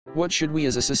What should we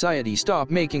as a society stop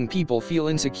making people feel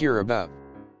insecure about?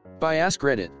 By Ask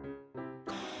Reddit.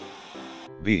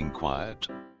 Being quiet.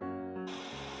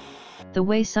 The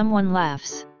way someone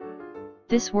laughs.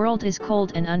 This world is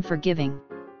cold and unforgiving.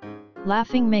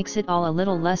 Laughing makes it all a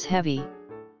little less heavy.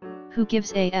 Who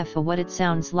gives a f what it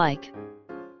sounds like?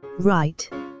 Right.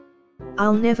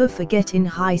 I'll never forget in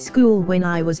high school when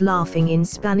I was laughing in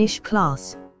Spanish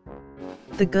class.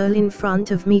 The girl in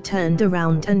front of me turned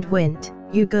around and went,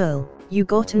 "You girl, you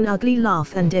got an ugly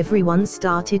laugh," and everyone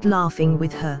started laughing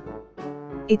with her.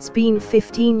 It's been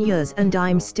 15 years and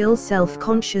I'm still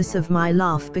self-conscious of my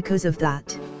laugh because of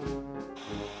that.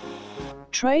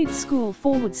 Trade school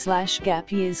 /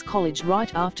 gap years college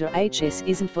right after HS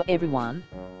isn't for everyone.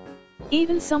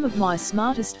 Even some of my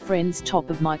smartest friends, top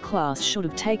of my class, should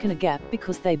have taken a gap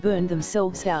because they burned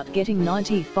themselves out getting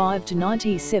 95 to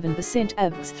 97%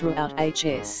 AVGs throughout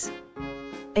HS.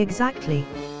 Exactly.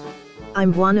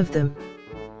 I'm one of them.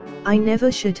 I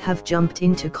never should have jumped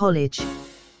into college.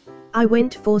 I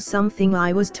went for something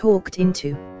I was talked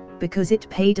into, because it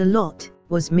paid a lot,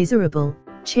 was miserable,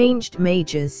 changed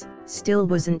majors, still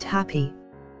wasn't happy.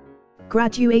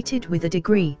 Graduated with a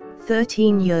degree,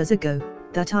 13 years ago,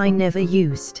 that I never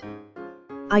used.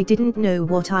 I didn't know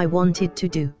what I wanted to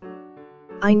do.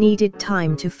 I needed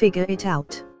time to figure it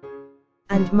out.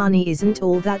 And money isn't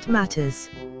all that matters.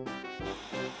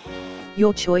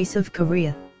 Your choice of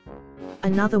career.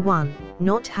 Another one,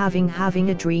 not having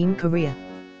a dream career.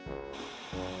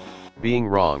 Being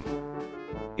wrong.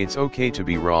 It's okay to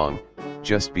be wrong,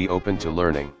 just be open to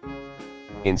learning.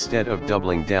 Instead of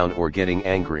doubling down or getting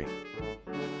angry.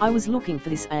 I was looking for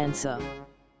this answer.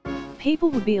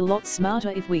 People would be a lot smarter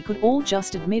if we could all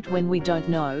just admit when we don't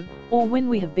know, or when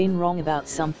we have been wrong about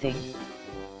something.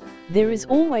 There is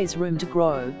always room to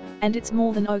grow, and it's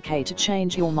more than okay to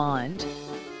change your mind.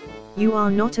 You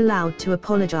are not allowed to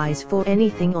apologize for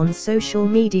anything on social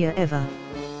media ever.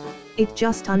 It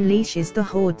just unleashes the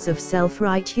hordes of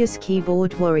self-righteous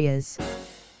keyboard warriors.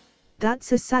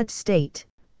 That's a sad state,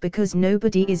 because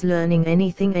nobody is learning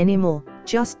anything anymore,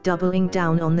 just doubling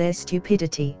down on their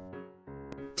stupidity.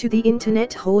 To the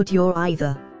internet horde you're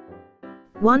either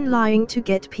 1. Lying to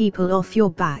get people off your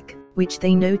back, which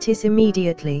they notice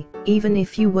immediately, even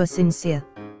if you were sincere.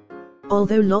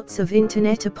 Although lots of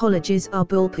internet apologies are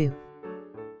bullpoo.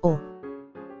 Or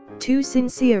 2.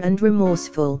 Sincere and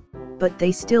remorseful, but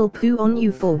they still poo on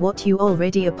you for what you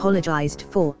already apologized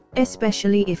for,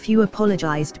 especially if you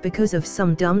apologized because of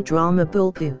some dumb drama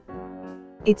bullpoo.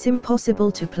 It's impossible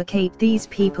to placate these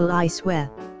people, I swear.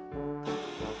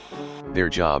 Their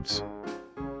jobs.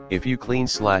 If you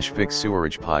clean/fix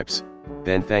sewerage pipes,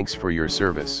 then thanks for your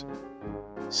service.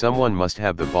 Someone must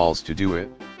have the balls to do it.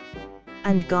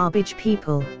 And garbage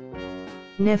people.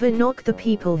 Never knock the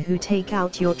people who take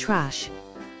out your trash.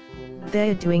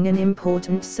 They're doing an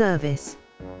important service.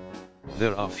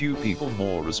 There are few people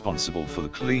more responsible for the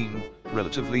clean,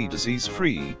 relatively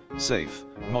disease-free, safe,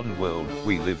 modern world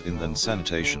we live in than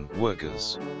sanitation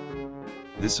workers.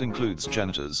 This includes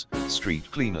janitors, street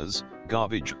cleaners,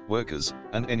 garbage workers,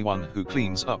 and anyone who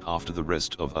cleans up after the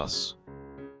rest of us.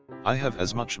 I have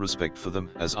as much respect for them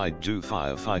as I do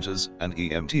firefighters and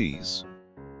EMTs.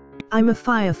 I'm a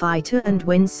firefighter, and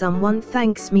when someone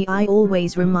thanks me, I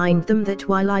always remind them that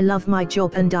while I love my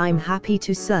job and I'm happy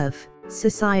to serve,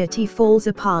 society falls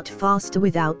apart faster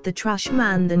without the trash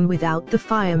man than without the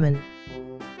fireman.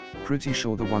 Pretty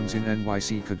sure the ones in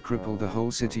NYC could cripple the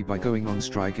whole city by going on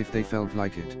strike if they felt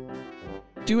like it.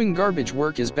 Doing garbage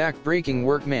work is back-breaking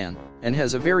work, man, and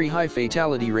has a very high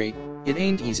fatality rate. It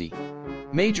ain't easy.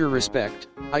 Major respect,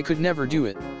 I could never do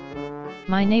it.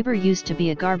 My neighbor used to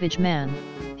be a garbage man.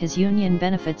 His union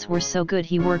benefits were so good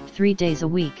he worked 3 days a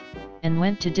week, and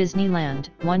went to Disneyland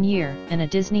 1 year and a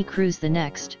Disney cruise the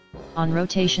next, on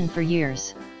rotation for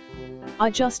years. I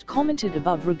just commented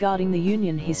above regarding the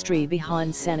union history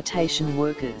behind sanitation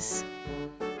workers.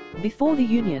 Before the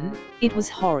union, it was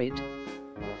horrid.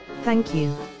 Thank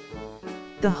you.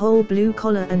 The whole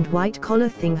blue-collar and white-collar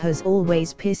thing has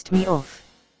always pissed me off.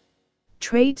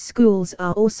 Trade schools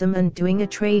are awesome and doing a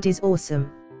trade is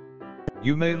awesome.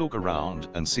 You may look around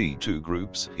and see two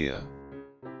groups here.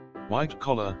 White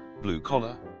collar, blue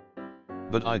collar.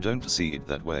 But I don't see it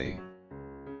that way.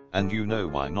 And you know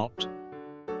why not?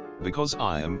 Because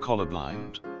I am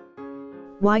colorblind.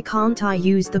 Why can't I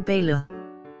use the baler?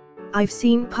 I've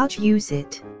seen Pudge use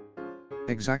it.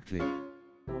 Exactly.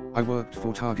 I worked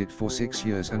for Target for 6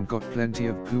 years and got plenty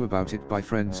of poo about it by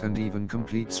friends and even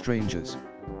complete strangers.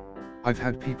 I've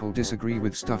had people disagree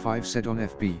with stuff I've said on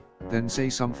FB, then say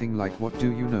something like, "What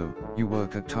do you know, you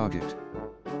work at Target?"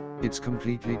 It's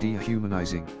completely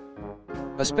dehumanizing.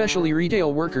 especially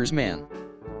retail workers, man.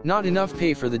 Not enough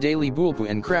pay for the daily bulpu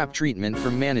and crap treatment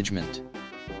from management.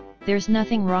 There's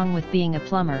nothing wrong with being a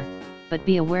plumber, but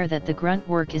be aware that the grunt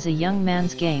work is a young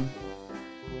man's game.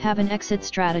 Have an exit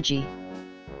strategy.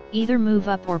 Either move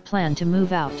up or plan to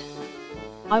move out.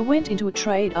 I went into a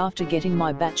trade after getting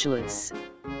my bachelor's.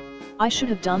 I should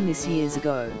have done this years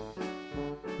ago.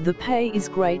 The pay is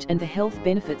great and the health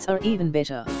benefits are even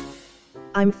better.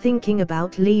 I'm thinking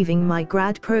about leaving my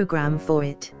grad program for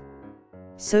it.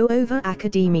 So over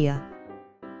academia.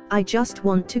 I just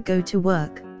want to go to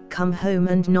work, come home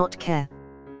and not care.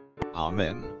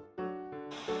 Amen.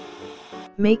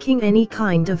 Making any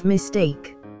kind of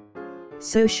mistake.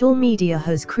 Social media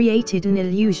has created an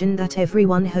illusion that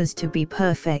everyone has to be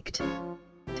perfect.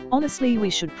 Honestly, we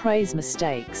should praise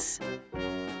mistakes.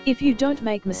 If you don't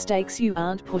make mistakes, you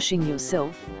aren't pushing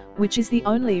yourself, which is the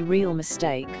only real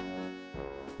mistake.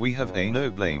 We have a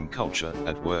no-blame culture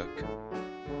at work.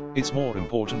 It's more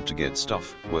important to get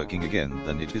stuff working again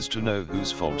than it is to know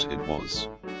whose fault it was.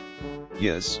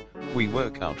 Yes, we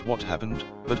work out what happened,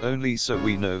 but only so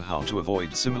we know how to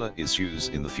avoid similar issues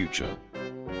in the future.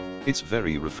 It's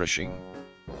very refreshing.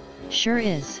 Sure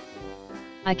is.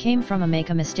 I came from a make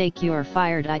a mistake you're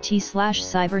fired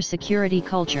IT/cybersecurity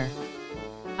culture.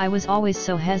 I was always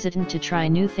so hesitant to try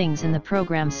new things in the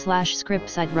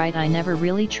program/scripts I'd write. I never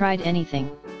really tried anything.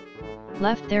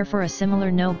 Left there for a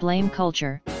similar no-blame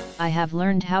culture. I have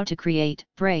learned how to create,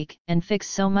 break, and fix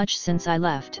so much since I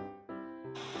left.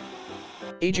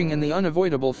 Aging and the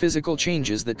unavoidable physical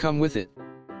changes that come with it.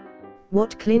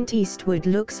 What Clint Eastwood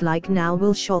looks like now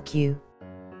will shock you.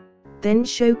 Then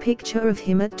show picture of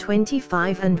him at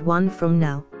 25 and 1 from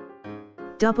now.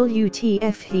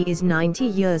 WTF, he is 90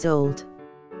 years old.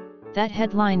 That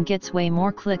headline gets way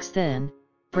more clicks than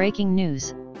breaking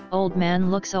news. Old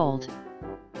man looks old.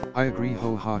 I agree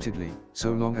wholeheartedly,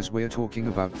 so long as we're talking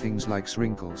about things like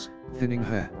wrinkles, thinning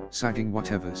hair, sagging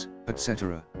whatevers,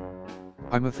 etc.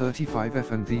 I'm a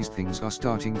 35F and these things are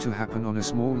starting to happen on a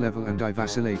small level and I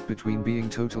vacillate between being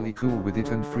totally cool with it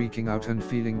and freaking out and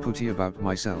feeling putty about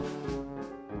myself.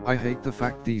 I hate the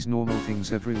fact these normal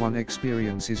things everyone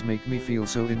experiences make me feel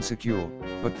so insecure,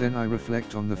 but then I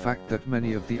reflect on the fact that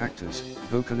many of the actors,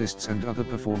 vocalists and other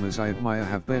performers I admire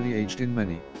have barely aged in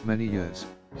many, many years.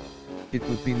 It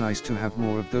would be nice to have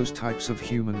more of those types of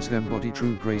humans embody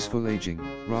true graceful aging,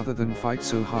 rather than fight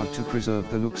so hard to preserve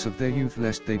the looks of their youth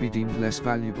lest they be deemed less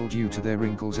valuable due to their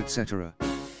wrinkles, etc.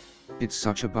 It's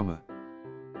such a bummer.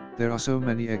 There are so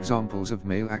many examples of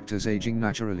male actors aging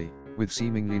naturally, with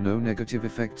seemingly no negative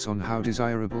effects on how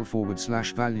desirable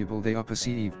 /valuable they are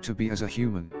perceived to be as a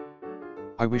human.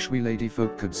 I wish we lady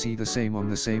folk could see the same on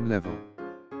the same level.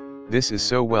 This is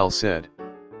so well said.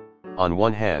 On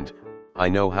one hand, I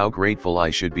know how grateful I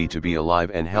should be to be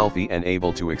alive and healthy and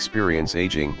able to experience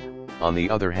aging. On the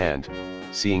other hand,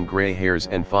 seeing gray hairs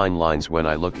and fine lines when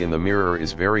I look in the mirror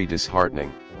is very disheartening.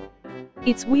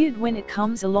 It's weird when it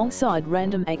comes alongside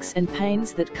random aches and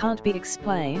pains that can't be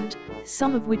explained,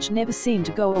 some of which never seem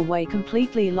to go away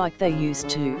completely like they used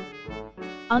to.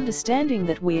 Understanding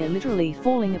that we're literally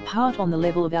falling apart on the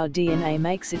level of our DNA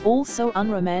makes it all so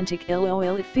unromantic.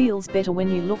 LOL, it feels better when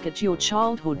you look at your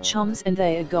childhood chums and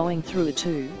they are going through it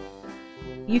too.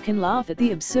 You can laugh at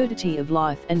the absurdity of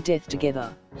life and death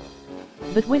together.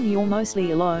 But when you're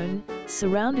mostly alone,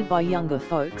 surrounded by younger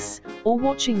folks, or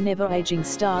watching never-aging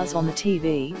stars on the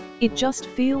TV, it just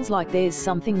feels like there's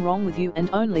something wrong with you and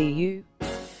only you.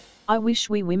 I wish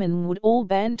we women would all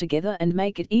band together and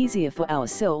make it easier for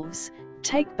ourselves,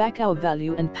 take back our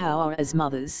value and power as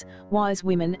mothers, wise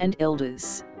women and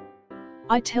elders.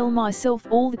 I tell myself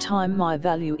all the time my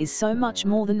value is so much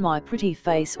more than my pretty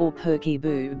face or perky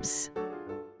boobs.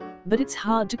 But it's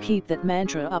hard to keep that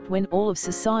mantra up when all of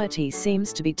society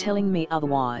seems to be telling me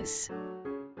otherwise.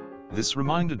 This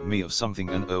reminded me of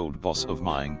something an old boss of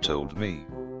mine told me.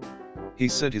 He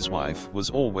said his wife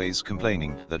was always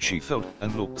complaining that she felt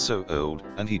and looked so old,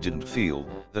 and he didn't feel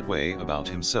that way about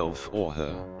himself or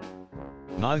her.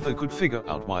 Neither could figure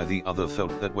out why the other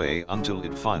felt that way until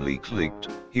it finally clicked.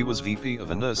 He was VP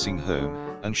of a nursing home,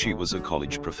 and she was a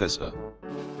college professor.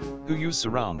 Who you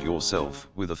surround yourself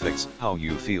with affects how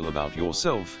you feel about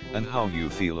yourself, and how you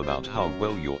feel about how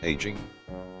well you're aging.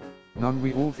 None.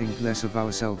 We all think less of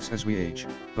ourselves as we age,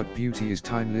 but beauty is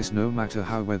timeless no matter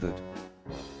how weathered.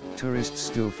 Tourists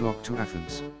still flock to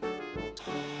Athens.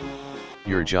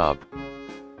 Your job.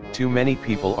 Too many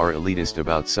people are elitist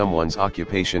about someone's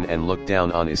occupation and look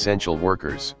down on essential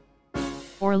workers.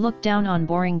 Or look down on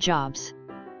boring jobs.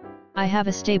 I have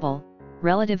a stable,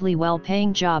 relatively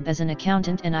well-paying job as an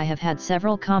accountant, and I have had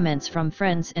several comments from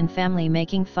friends and family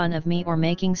making fun of me or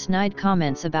making snide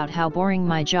comments about how boring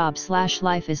my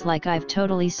job/life is, like I've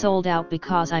totally sold out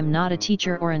because I'm not a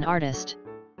teacher or an artist.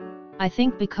 I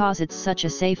think because it's such a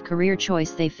safe career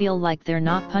choice they feel like they're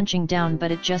not punching down,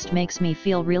 but it just makes me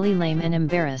feel really lame and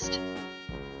embarrassed.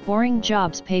 Boring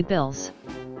jobs pay bills.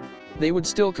 They would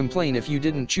still complain if you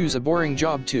didn't choose a boring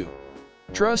job too.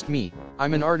 Trust me,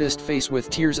 I'm an artist face with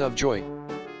tears of joy.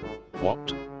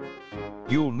 What?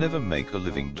 You'll never make a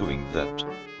living doing that.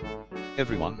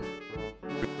 Everyone.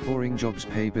 Boring jobs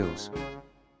pay bills.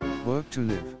 Work to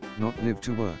live, not live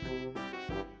to work.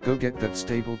 Go get that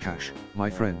stable cash, my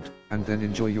friend, and then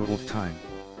enjoy your off time.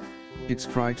 It's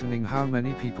frightening how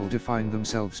many people define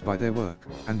themselves by their work,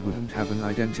 and wouldn't have an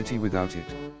identity without it.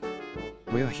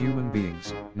 We're human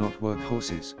beings, not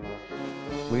workhorses.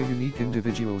 We're unique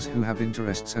individuals who have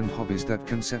interests and hobbies that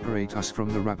can separate us from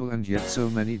the rabble, and yet so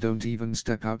many don't even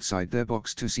step outside their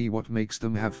box to see what makes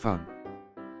them have fun.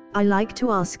 I like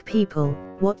to ask people,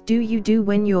 what do you do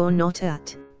when you're not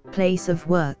at place of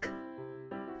work?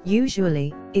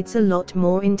 Usually, it's a lot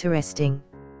more interesting.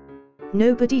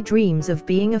 Nobody dreams of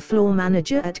being a floor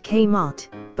manager at Kmart,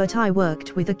 but I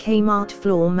worked with a Kmart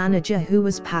floor manager who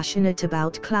was passionate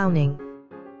about clowning.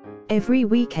 Every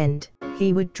weekend,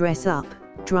 he would dress up,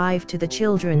 drive to the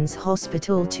children's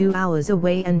hospital 2 hours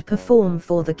away and perform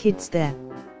for the kids there.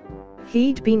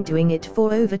 He'd been doing it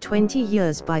for over 20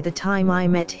 years by the time I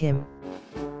met him.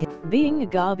 Being a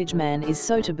garbage man is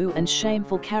so taboo and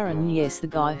shameful, Karen. Yes, the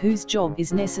guy whose job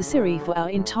is necessary for our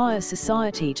entire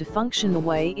society to function the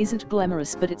way isn't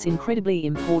glamorous, but it's incredibly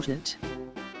important.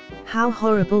 How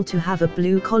horrible to have a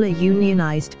blue-collar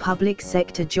unionized public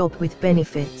sector job with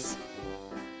benefits.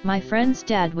 My friend's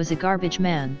dad was a garbage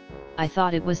man. I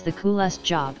thought it was the coolest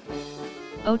job.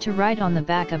 Oh, to ride on the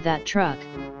back of that truck,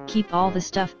 keep all the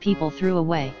stuff people threw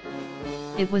away.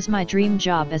 It was my dream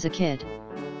job as a kid.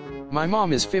 My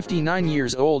mom is 59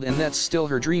 years old and that's still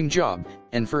her dream job,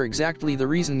 and for exactly the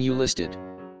reason you listed.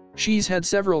 She's had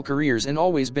several careers and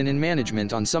always been in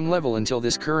management on some level until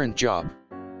this current job.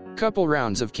 Couple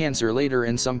rounds of cancer later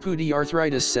and some pooty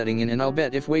arthritis setting in, and I'll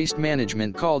bet if waste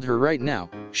management called her right now,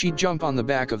 she'd jump on the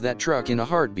back of that truck in a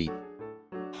heartbeat.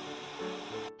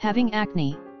 Having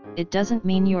acne, it doesn't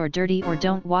mean you're dirty or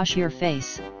don't wash your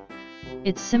face.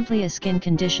 It's simply a skin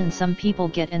condition some people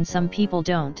get and some people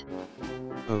don't.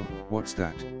 Oh, what's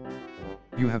that?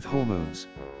 You have hormones.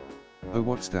 Oh,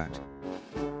 what's that?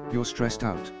 You're stressed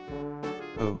out.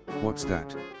 Oh, what's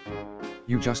that?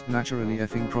 You just naturally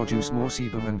effing produce more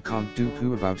sebum and can't do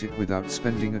poo about it without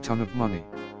spending a ton of money.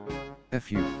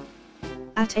 F you.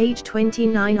 At age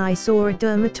 29 I saw a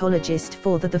dermatologist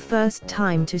for the first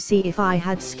time to see if I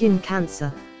had skin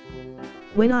cancer.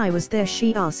 When I was there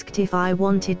she asked if I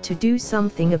wanted to do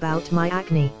something about my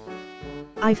acne.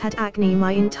 I've had acne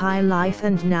my entire life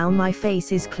and now my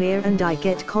face is clear and I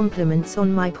get compliments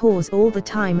on my pores all the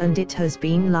time, and it has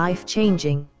been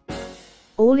life-changing.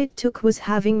 All it took was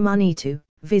having money to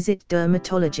visit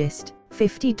dermatologist,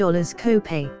 $50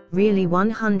 copay, really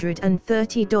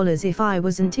 $130 if I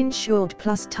wasn't insured,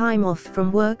 plus time off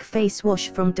from work, face wash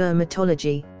from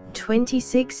dermatology,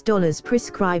 $26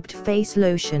 prescribed face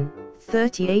lotion,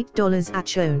 $38 at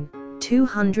Chone,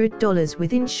 $200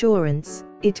 with insurance.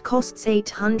 It costs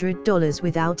 $800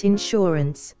 without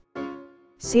insurance.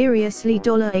 Seriously,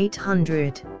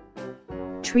 $800.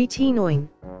 Tretinoin,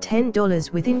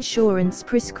 $10 with insurance.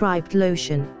 Prescribed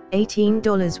lotion,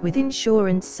 $18 with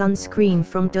insurance. Sunscreen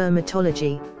from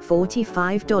dermatology,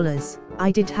 $45. I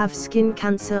did have skin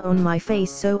cancer on my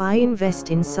face, so I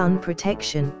invest in sun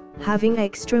protection. Having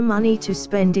extra money to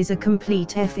spend is a complete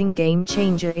effing game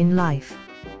changer in life.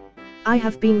 I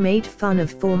have been made fun of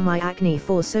for my acne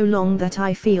for so long that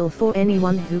I feel for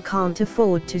anyone who can't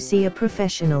afford to see a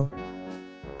professional.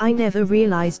 I never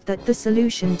realized that the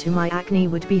solution to my acne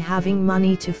would be having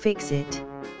money to fix it.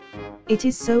 It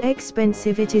is so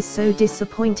expensive, it is so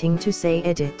disappointing to say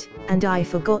edit, and I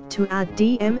forgot to add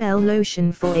DML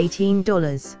lotion for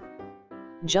 $18.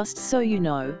 Just so you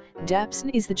know,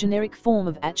 Dapsone is the generic form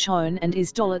of Atchone and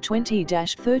is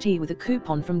 $20-30 with a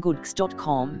coupon from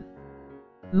goodx.com.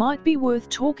 Might be worth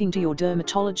talking to your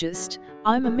dermatologist.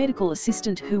 I'm a medical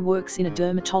assistant who works in a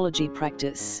dermatology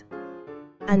practice.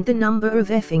 And the number of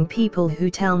effing people who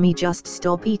tell me just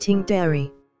stop eating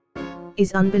dairy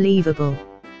is unbelievable.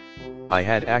 I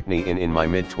had acne in my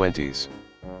mid-20s.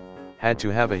 Had to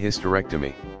have a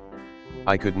hysterectomy.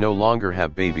 I could no longer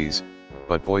have babies,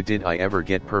 but boy did I ever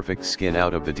get perfect skin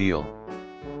out of the deal.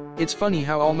 It's funny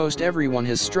how almost everyone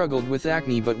has struggled with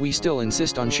acne, but we still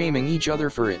insist on shaming each other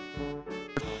for it.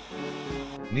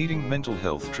 needing mental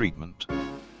health treatment.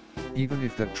 Even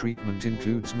if that treatment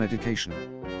includes medication.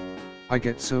 I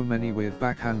get so many weird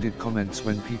backhanded comments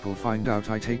when people find out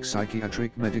I take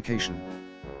psychiatric medication.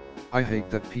 I hate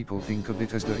that people think of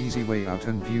it as the easy way out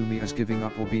and view me as giving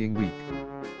up or being weak.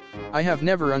 I have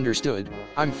never understood.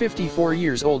 I'm 54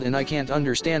 years old and I can't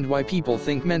understand why people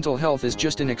think mental health is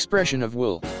just an expression of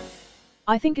will.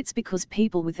 I think it's because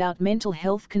people without mental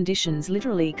health conditions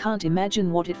literally can't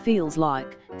imagine what it feels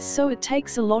like, so it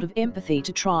takes a lot of empathy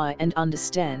to try and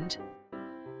understand.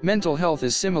 Mental health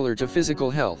is similar to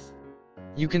physical health.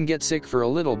 You can get sick for a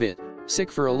little bit,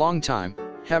 sick for a long time,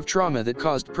 have trauma that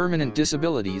caused permanent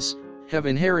disabilities, have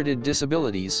inherited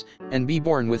disabilities, and be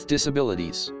born with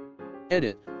disabilities.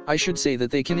 Edit, I should say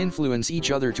that they can influence each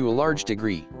other to a large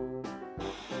degree.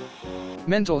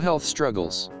 Mental health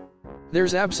struggles.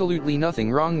 There's absolutely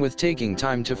nothing wrong with taking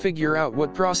time to figure out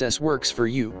what process works for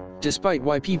you, despite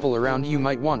why people around you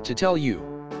might want to tell you.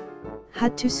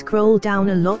 Had to scroll down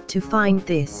a lot to find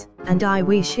this, and I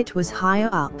wish it was higher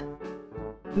up.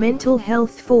 Mental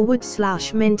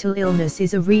health/mental illness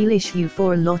is a real issue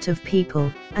for a lot of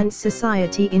people, and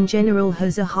society in general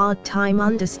has a hard time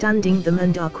understanding them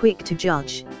and are quick to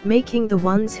judge, making the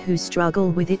ones who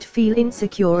struggle with it feel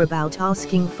insecure about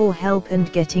asking for help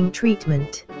and getting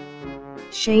treatment.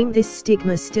 Shame this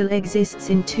stigma still exists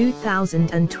in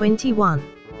 2021.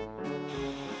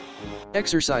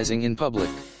 Exercising in public.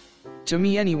 To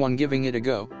me, anyone giving it a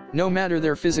go, no matter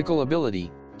their physical ability,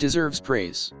 deserves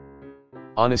praise.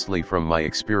 Honestly, from my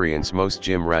experience, most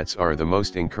gym rats are the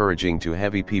most encouraging to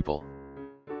heavy people.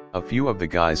 A few of the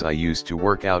guys I used to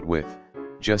work out with,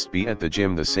 just be at the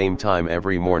gym the same time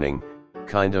every morning,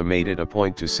 kinda made it a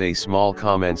point to say small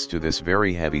comments to this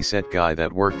very heavy set guy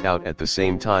that worked out at the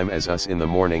same time as us in the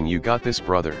morning. You got this,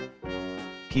 brother.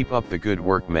 Keep up the good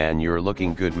work, man, you're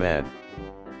looking good, man.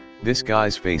 This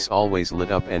guy's face always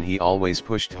lit up and he always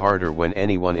pushed harder when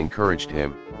anyone encouraged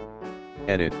him.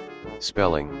 Edit,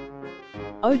 spelling.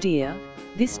 Oh dear,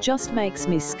 this just makes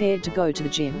me scared to go to the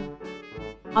gym.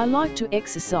 I like to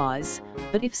exercise,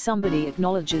 but if somebody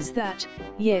acknowledges that,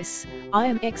 yes, I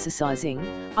am exercising,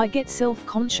 I get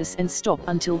self-conscious and stop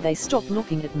until they stop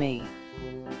looking at me.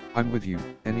 I'm with you,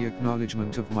 any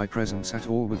acknowledgement of my presence at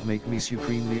all would make me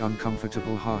supremely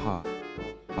uncomfortable, haha.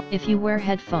 If you wear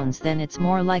headphones, then it's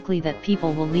more likely that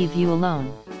people will leave you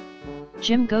alone.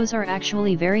 Gym goes are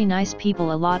actually very nice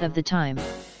people a lot of the time.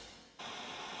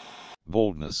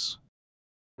 Baldness.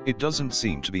 It doesn't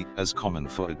seem to be as common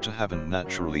for it to happen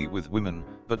naturally with women,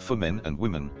 but for men and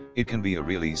women, it can be a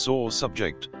really sore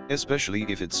subject, especially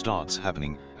if it starts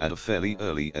happening at a fairly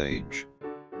early age.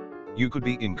 You could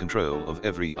be in control of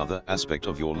every other aspect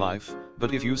of your life,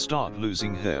 but if you start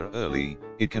losing hair early,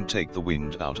 it can take the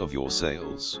wind out of your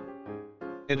sails.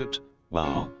 Edit,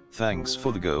 wow, thanks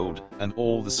for the gold, and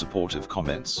all the supportive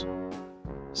comments.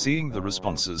 Seeing the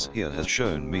responses here has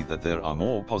shown me that there are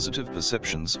more positive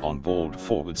perceptions on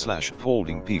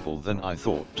bald/balding people than I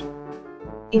thought.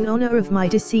 In honor of my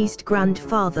deceased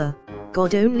grandfather,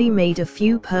 God only made a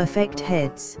few perfect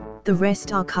heads, the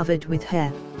rest are covered with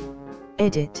hair.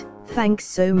 Edit, thanks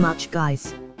so much,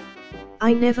 guys.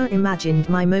 I never imagined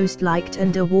my most liked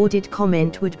and awarded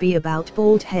comment would be about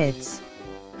bald heads.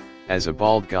 As a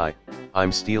bald guy,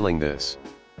 I'm stealing this.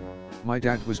 My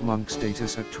dad was monk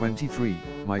status at 23,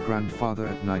 my grandfather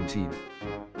at 19.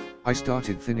 I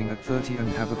started thinning at 30 and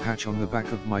have a patch on the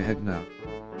back of my head now.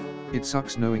 It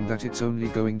sucks knowing that it's only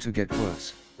going to get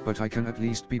worse, but I can at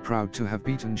least be proud to have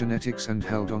beaten genetics and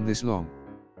held on this long.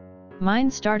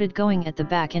 Mine started going at the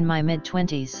back in my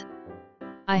mid-20s.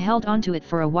 I held onto it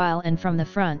for a while, and from the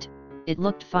front, it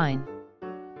looked fine.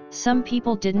 Some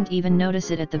people didn't even notice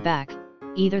it at the back,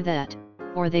 either that,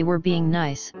 or they were being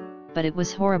nice. But it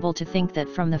was horrible to think that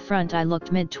from the front I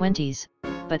looked mid-20s,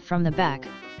 but from the back,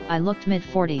 I looked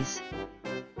mid-40s.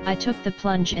 I took the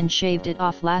plunge and shaved it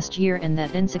off last year, and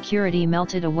that insecurity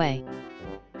melted away.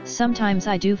 Sometimes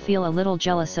I do feel a little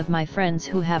jealous of my friends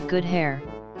who have good hair.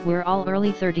 We're all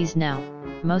early 30s now,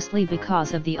 mostly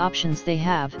because of the options they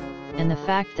have, and the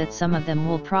fact that some of them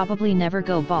will probably never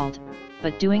go bald,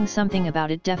 but doing something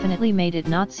about it definitely made it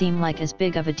not seem like as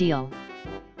big of a deal.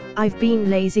 I've been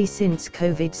lazy since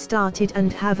COVID started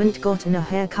and haven't gotten a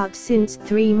haircut since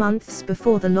 3 months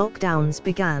before the lockdowns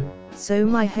began, so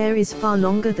my hair is far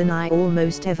longer than I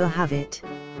almost ever have it.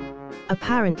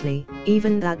 Apparently,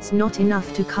 even that's not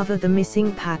enough to cover the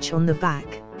missing patch on the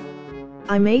back.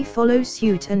 I may follow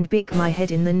suit and bick my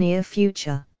head in the near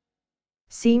future.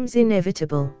 Seems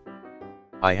inevitable.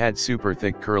 I had super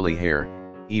thick curly hair,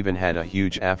 even had a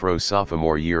huge afro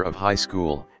sophomore year of high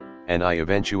school, and I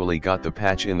eventually got the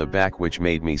patch in the back, which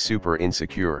made me super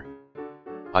insecure.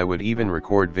 I would even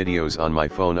record videos on my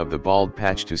phone of the bald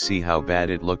patch to see how bad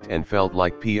it looked and felt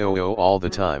like POO all the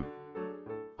time.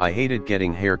 I hated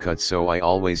getting haircuts, so I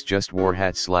always just wore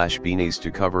hats/beanies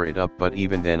to cover it up, but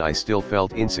even then I still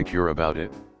felt insecure about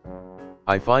it.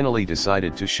 I finally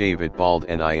decided to shave it bald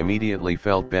and I immediately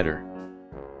felt better.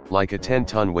 Like a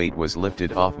 10-ton weight was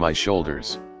lifted off my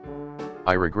shoulders.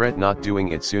 I regret not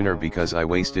doing it sooner because I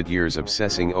wasted years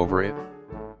obsessing over it.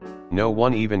 No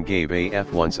one even gave a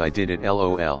F once I did it,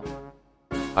 lol.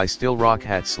 I still rock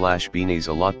hats/beanies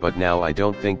a lot, but now I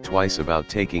don't think twice about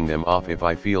taking them off if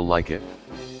I feel like it.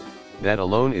 That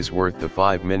alone is worth the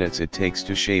 5 minutes it takes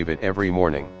to shave it every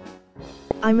morning.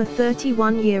 I'm a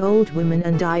 31-year-old woman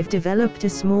and I've developed a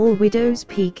small widow's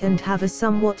peak and have a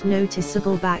somewhat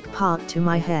noticeable back part to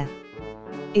my hair.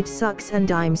 It sucks and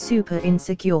I'm super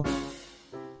insecure.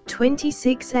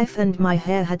 26F and my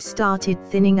hair had started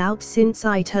thinning out since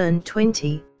I turned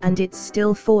 20, and it's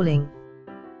still falling.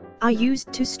 I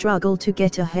used to struggle to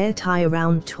get a hair tie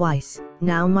around twice,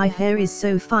 now my hair is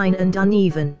so fine and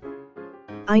uneven.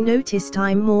 I noticed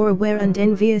I'm more aware and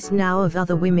envious now of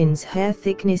other women's hair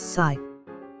thickness. Sigh.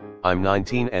 I'm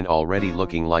 19 and already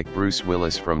looking like Bruce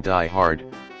Willis from Die Hard,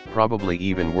 probably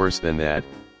even worse than that,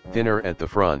 thinner at the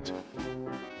front.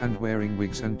 And wearing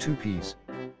wigs and toupees.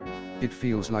 It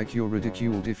feels like you're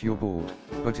ridiculed if you're bald,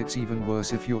 but it's even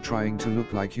worse if you're trying to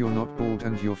look like you're not bald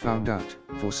and you're found out,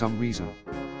 for some reason.